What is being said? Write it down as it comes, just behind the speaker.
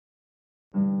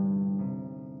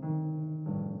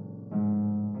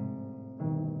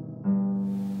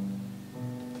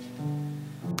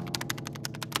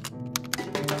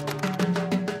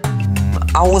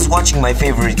I was watching my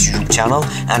favorite YouTube channel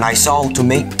and I saw how to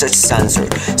make touch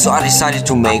sensor, so I decided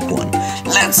to make one.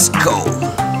 Let's go!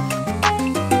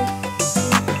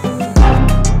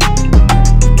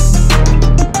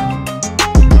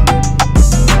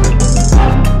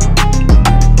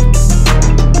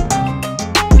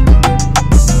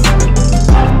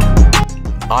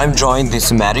 I'm drawing the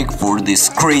schematic for this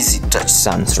crazy touch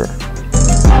sensor.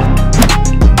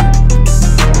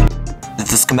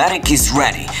 The schematic is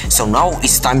ready, so now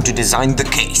it's time to design the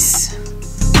case.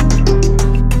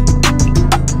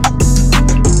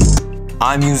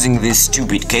 I'm using this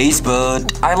stupid case,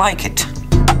 but I like it.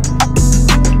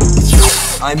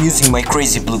 I'm using my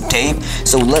crazy blue tape,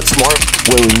 so let's mark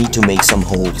where we need to make some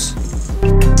holes.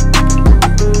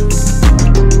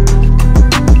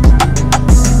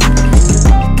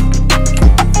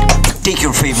 Take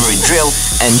your favorite drill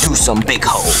and do some big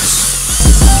holes.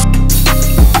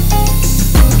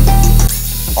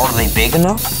 Are they big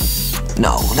enough?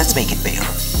 No, let's make it bigger.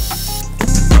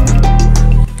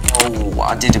 Oh,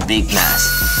 I did a big mess.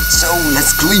 So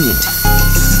let's clean it.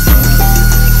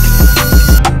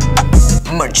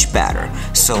 Much better.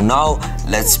 So now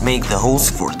let's make the holes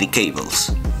for the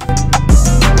cables.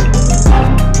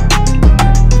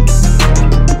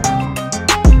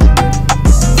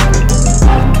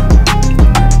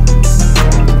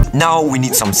 Now we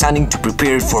need some sanding to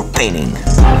prepare it for painting.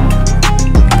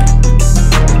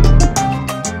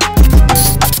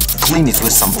 Clean it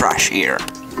with some fresh air.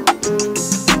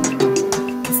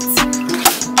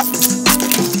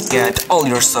 Get all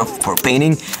your stuff for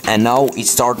painting, and now it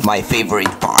starts my favorite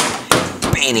part,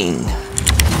 painting.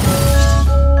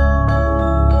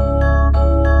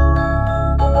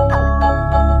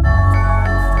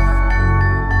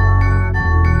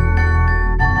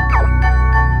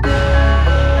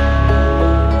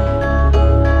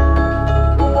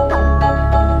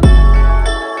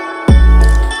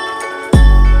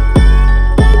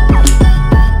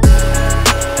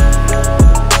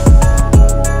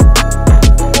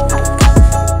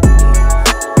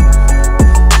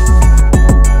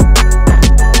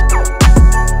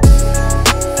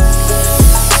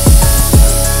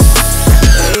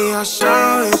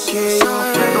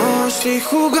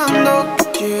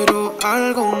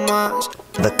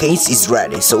 The case is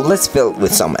ready, so let's fill it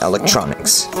with some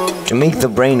electronics. To make the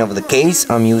brain of the case,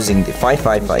 I'm using the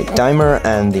 555 timer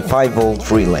and the 5-volt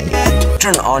relay.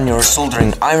 Turn on your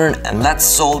soldering iron and let's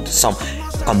solder some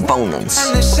components.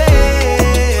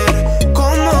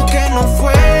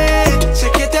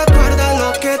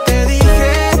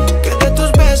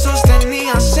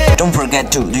 Don't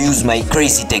forget to use my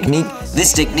crazy technique.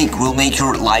 This technique will make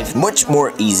your life much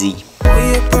more easy.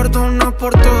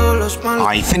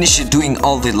 I finished doing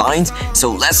all the lines,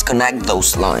 so let's connect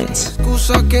those lines.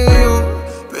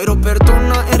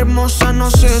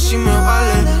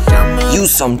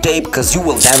 Use some tape cause you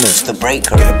will damage the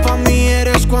breaker.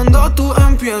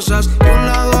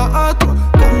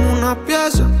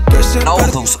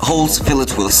 All those holes, fill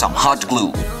it with some hot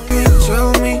glue.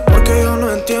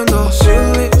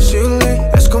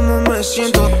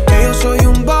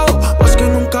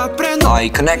 I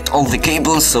connect all the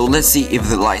cables, so let's see if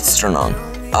the lights turn on.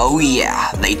 Oh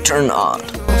yeah, they turn on.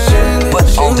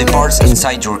 Put all the parts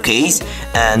inside your case,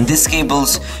 and this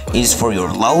cables is for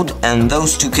your load, and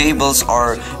those two cables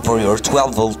are for your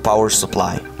 12-volt power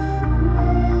supply.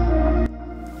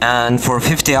 And for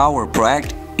 50-hour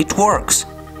project, it works.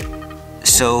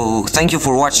 So thank you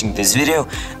for watching this video,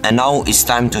 and now it's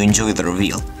time to enjoy the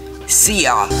reveal. See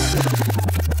ya!